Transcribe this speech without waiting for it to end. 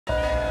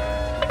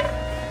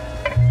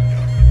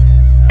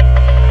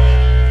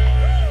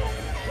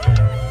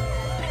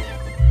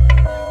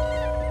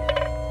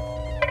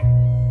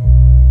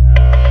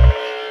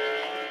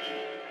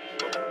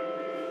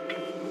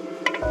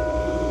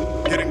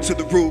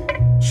route,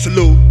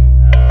 salute.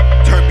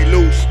 Turn me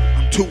loose,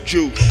 I'm too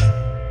juice.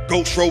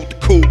 Ghost rode the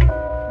coupe,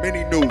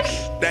 mini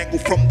noose. Dangle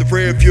from the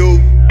rear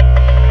view.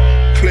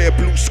 Clear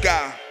blue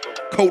sky,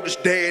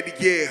 coldest day of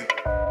the year.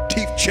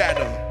 Teeth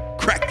chatter,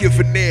 crack your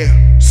veneer.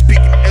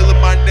 Speaking ill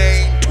of my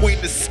name, tween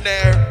the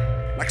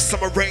snare. Like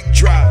summer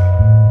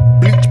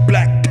raindrop, bleach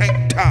black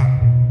tank top.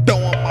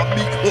 Throwing my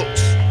meat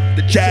hooks,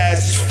 the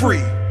jazz is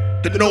free.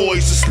 The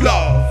noise is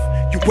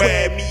love, you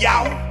wear me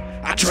out.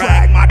 I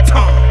drag my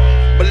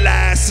tongue,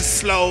 molasses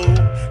slow.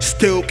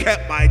 Still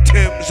kept my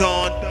Timbs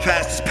on.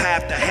 Fastest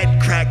path to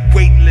head crack,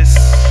 weightless.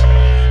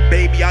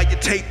 Baby, are you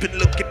taping,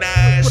 looking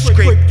ass?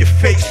 Scrape your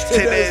face to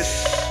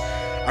this.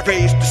 I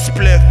raised the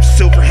spliff,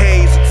 silver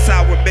haze and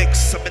sour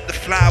mix. I'm in the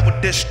flower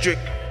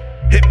district.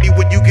 Hit me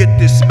when you get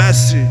this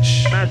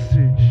message.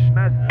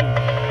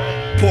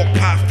 Pork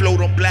pie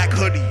float on black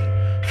hoodie,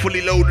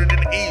 fully loaded in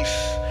the east.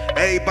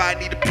 Everybody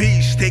need a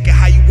piece, take it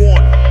how you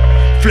want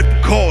it.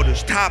 Flipping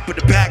quarters, top of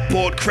the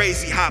backboard,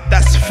 crazy hop,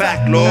 that's a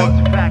fact, Lord.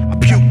 I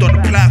puked on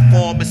the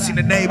platform and seen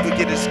a neighbor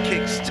get his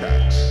kicks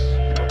taxed.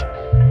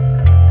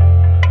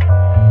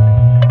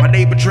 My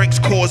neighbor drinks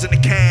cores in a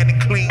can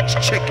and cleans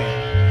chicken.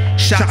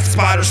 Shot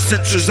spider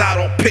sensors out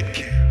on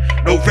Pitkin.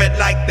 No red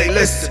light, they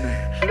listening.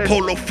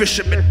 Polo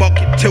fisherman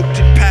bucket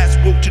tilted past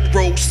wilted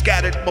road,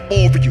 scattered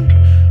memorial.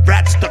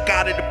 Rats stuck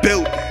out of the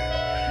building.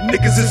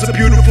 Niggas is a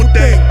beautiful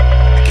thing.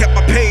 I kept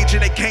my page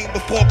and they came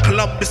before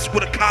Columbus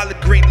with a collard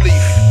green leaf.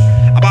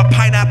 I bought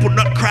pineapple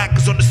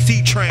nutcrackers on the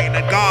C train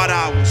at God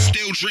hours,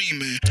 still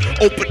dreaming.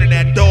 Opening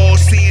that door,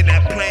 seeing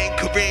that plane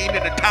careen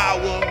in the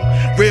tower.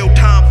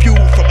 Real-time view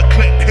from a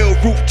Clinton Hill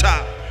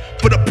rooftop.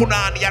 For the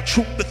Punani, I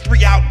trooped the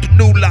 3 out the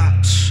new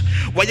lots.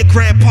 While your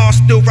grandpa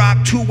still rock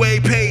 2-way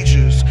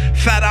pages,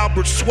 Fat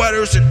Albert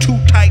sweaters and 2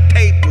 tight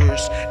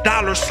tapers.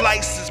 Dollar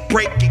slices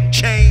breaking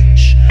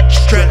change,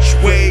 stretch,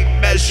 weighed,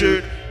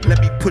 measured.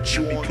 Let me put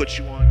you on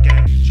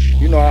gauge.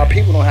 You know, our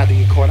people don't have to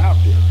get caught out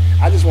there.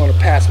 I just want to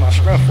pass my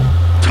strength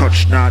on.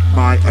 Touch not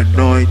my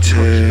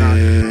anointed.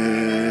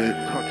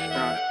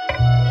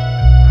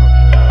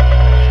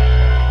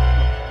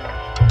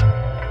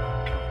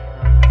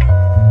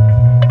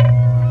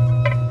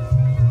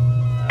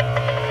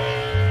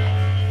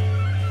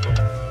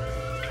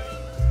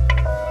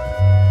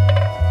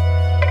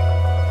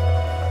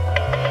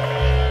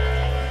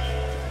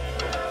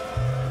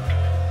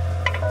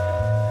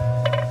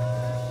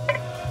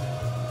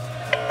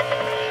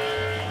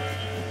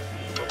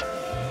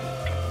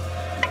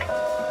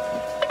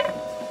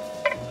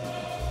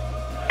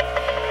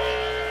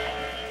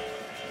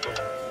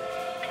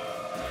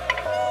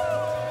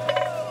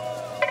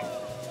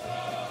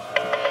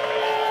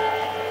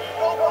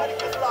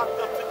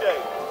 Locked up today.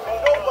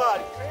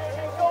 Nobody.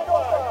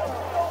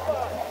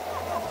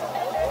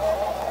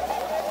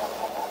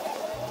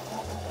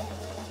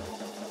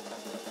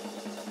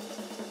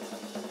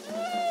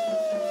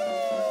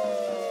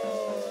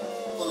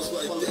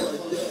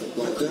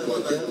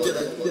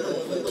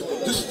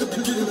 This is the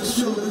beginning of the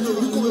show.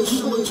 We're going to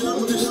show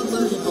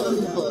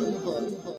it.